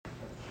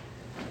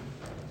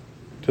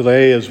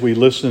Today, as we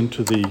listen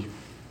to the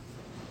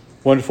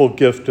wonderful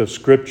gift of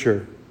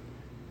Scripture,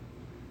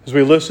 as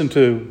we listen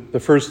to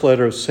the first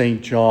letter of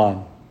St.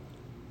 John,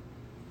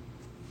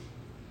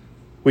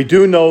 we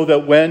do know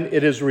that when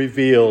it is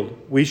revealed,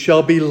 we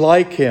shall be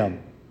like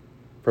him,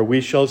 for we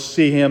shall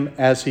see him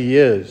as he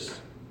is.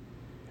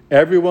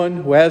 Everyone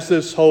who has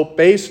this hope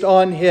based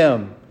on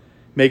him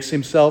makes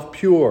himself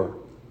pure,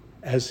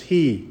 as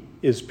he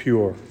is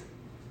pure.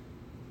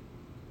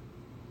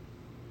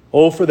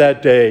 Oh, for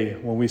that day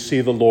when we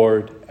see the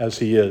Lord as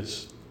he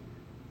is,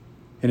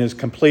 in his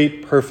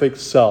complete, perfect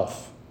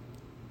self.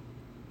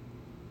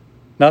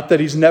 Not that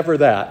he's never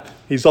that.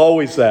 He's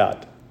always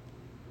that.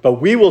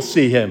 But we will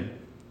see him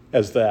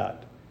as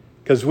that,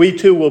 because we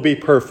too will be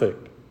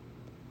perfect.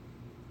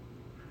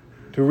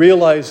 To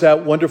realize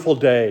that wonderful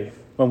day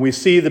when we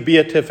see the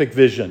beatific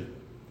vision,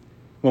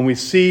 when we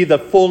see the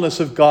fullness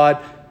of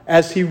God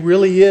as he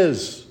really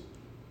is.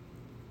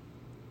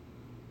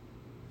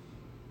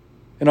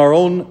 In our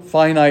own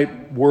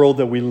finite world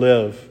that we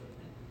live,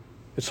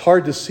 it's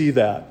hard to see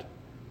that.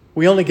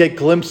 We only get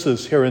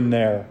glimpses here and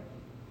there.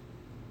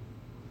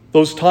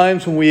 Those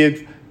times when we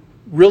have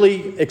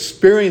really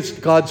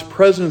experienced God's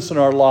presence in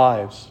our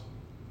lives.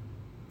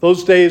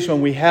 Those days when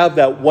we have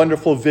that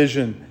wonderful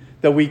vision,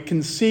 that we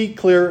can see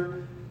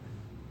clear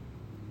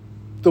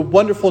the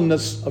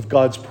wonderfulness of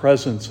God's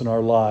presence in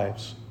our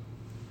lives.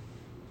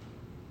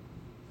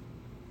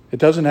 It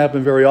doesn't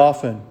happen very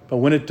often, but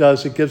when it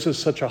does, it gives us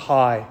such a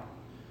high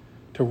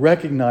to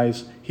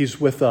recognize he's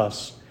with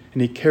us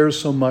and he cares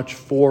so much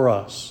for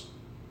us.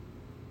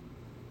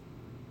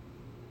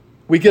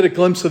 We get a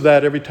glimpse of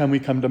that every time we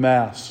come to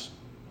Mass.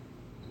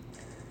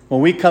 When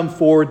we come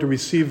forward to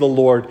receive the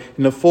Lord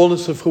in the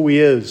fullness of who he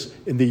is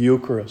in the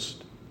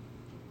Eucharist.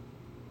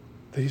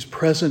 That he's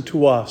present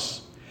to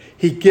us.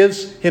 He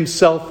gives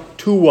himself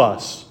to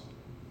us.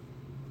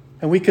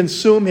 And we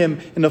consume him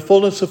in the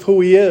fullness of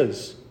who he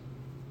is.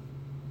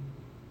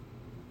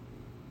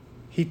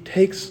 He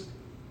takes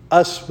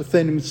us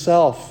within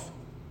himself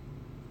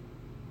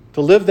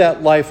to live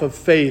that life of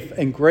faith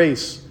and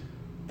grace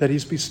that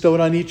he's bestowed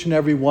on each and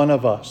every one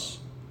of us.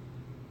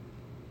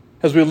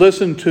 As we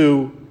listen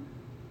to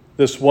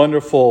this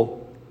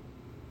wonderful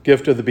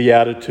gift of the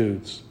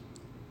Beatitudes,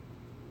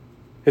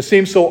 it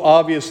seems so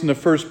obvious in the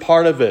first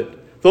part of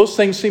it. Those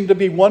things seem to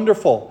be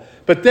wonderful.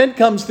 But then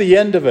comes the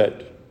end of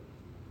it.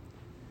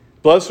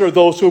 Blessed are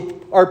those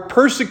who are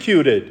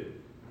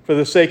persecuted for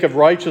the sake of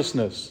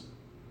righteousness,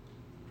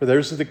 for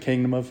theirs is the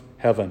kingdom of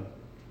heaven.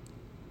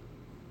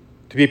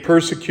 To be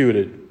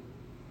persecuted,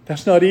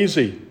 that's not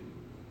easy.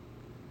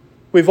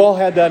 We've all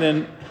had that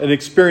in an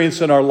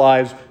experience in our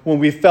lives when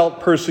we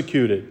felt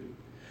persecuted.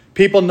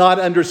 People not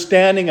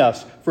understanding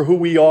us for who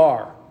we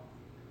are,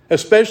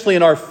 especially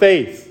in our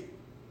faith,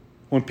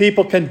 when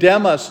people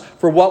condemn us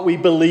for what we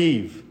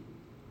believe.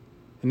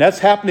 And that's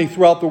happening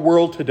throughout the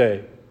world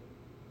today.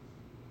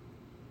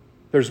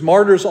 There's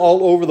martyrs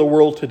all over the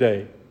world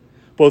today,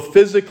 both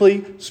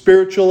physically,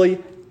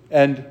 spiritually,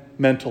 and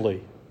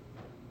mentally.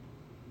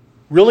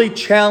 Really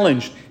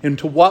challenged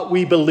into what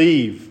we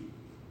believe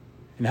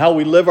and how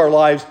we live our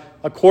lives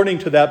according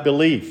to that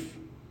belief.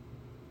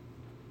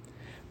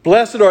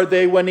 Blessed are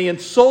they when they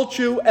insult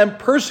you and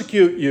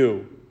persecute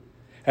you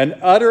and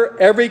utter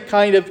every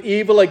kind of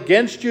evil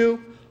against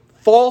you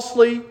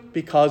falsely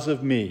because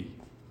of me.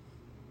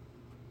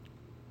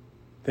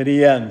 Then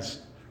he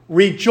ends,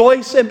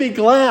 rejoice and be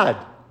glad,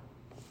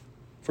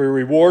 for your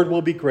reward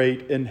will be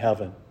great in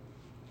heaven.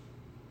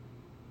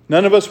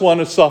 None of us want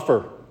to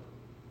suffer.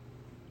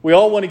 We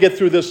all want to get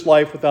through this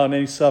life without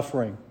any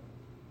suffering.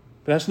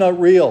 But that's not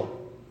real.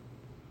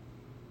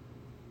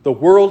 The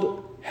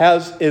world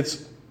has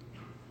its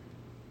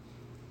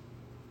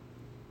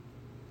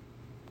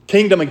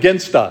kingdom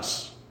against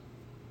us.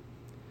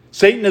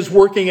 Satan is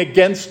working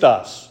against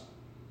us.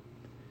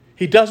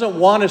 He doesn't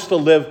want us to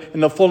live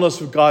in the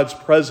fullness of God's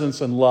presence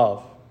and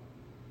love.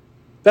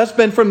 That's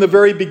been from the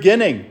very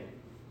beginning.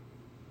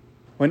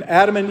 When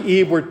Adam and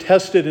Eve were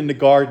tested in the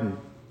garden,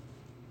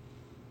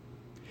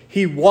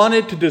 he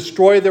wanted to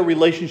destroy their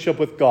relationship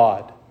with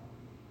God.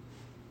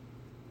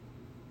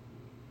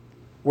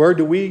 Where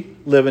do we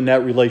live in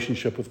that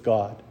relationship with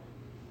God?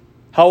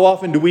 How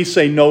often do we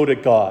say no to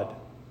God?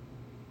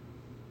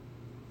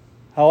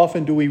 How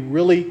often do we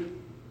really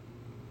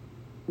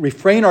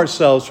refrain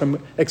ourselves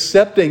from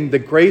accepting the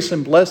grace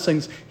and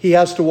blessings he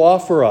has to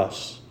offer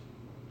us?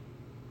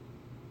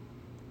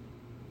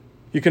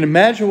 You can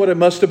imagine what it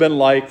must have been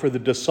like for the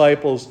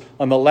disciples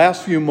on the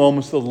last few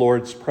moments of the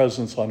Lord's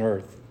presence on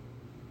earth.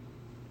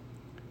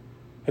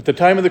 At the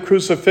time of the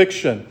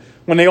crucifixion,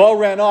 when they all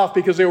ran off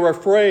because they were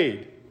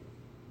afraid,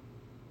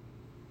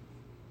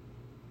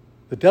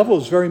 the devil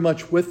was very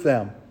much with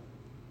them,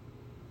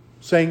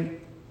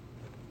 saying,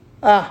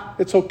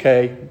 it's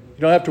okay. You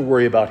don't have to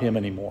worry about him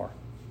anymore.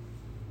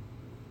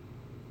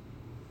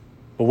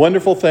 The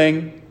wonderful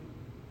thing,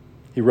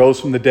 he rose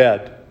from the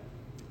dead,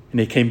 and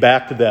he came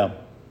back to them.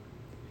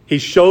 He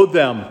showed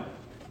them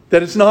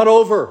that it's not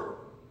over.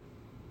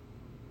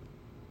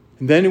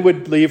 And then he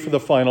would leave for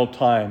the final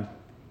time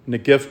in the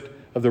gift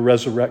of the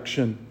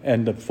resurrection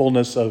and the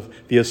fullness of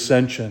the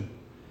ascension.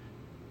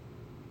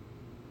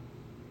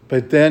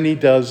 But then he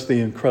does the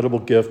incredible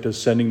gift of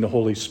sending the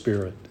Holy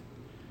Spirit.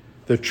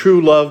 The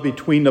true love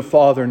between the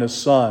Father and the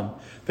Son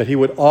that he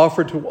would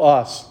offer to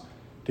us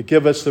to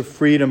give us the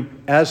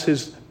freedom as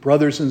his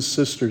brothers and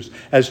sisters,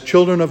 as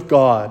children of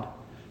God,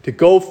 to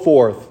go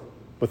forth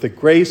with the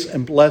grace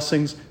and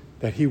blessings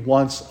that he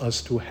wants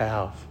us to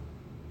have.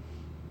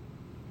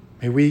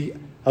 May we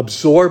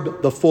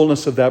absorb the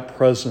fullness of that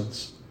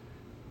presence.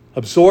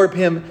 Absorb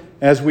him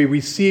as we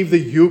receive the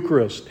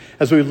Eucharist,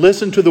 as we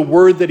listen to the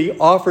word that he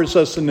offers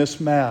us in this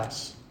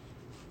Mass,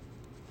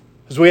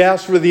 as we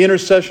ask for the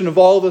intercession of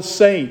all the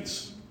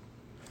saints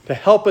to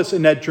help us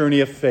in that journey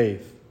of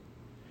faith,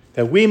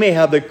 that we may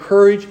have the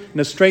courage and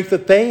the strength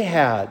that they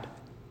had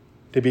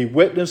to be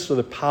witness to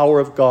the power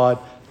of God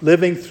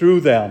living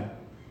through them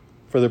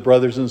for their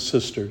brothers and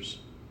sisters.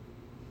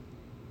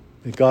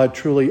 May God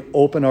truly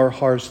open our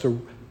hearts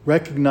to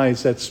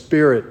recognize that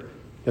Spirit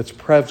that's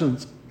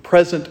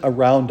present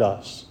around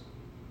us,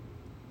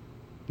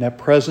 and that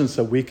presence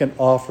that we can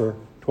offer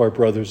to our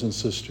brothers and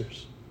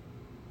sisters.